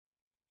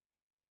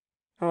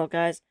Hello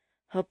guys,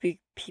 hope you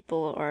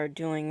people are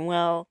doing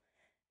well,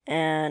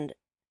 and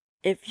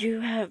if you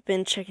have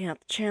been checking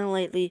out the channel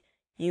lately,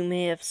 you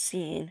may have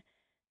seen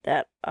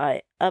that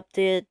I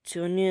updated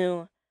to a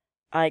new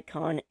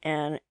icon,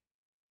 and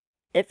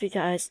if you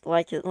guys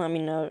like it, let me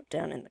know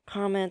down in the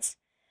comments.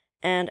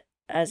 And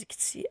as you can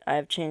see,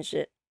 I've changed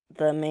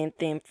the main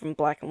theme from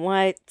black and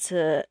white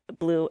to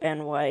blue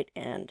and white,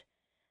 and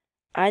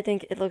I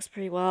think it looks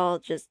pretty well.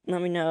 Just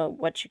let me know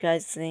what you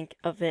guys think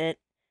of it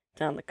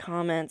down in the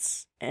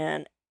comments,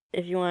 and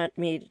if you want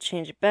me to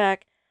change it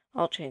back,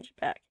 I'll change it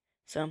back.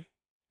 So,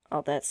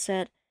 all that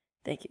said,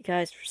 thank you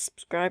guys for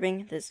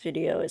subscribing. This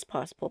video is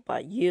possible by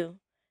you,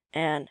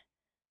 and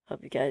hope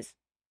to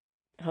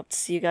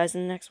see you guys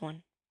in the next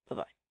one.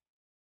 Bye-bye.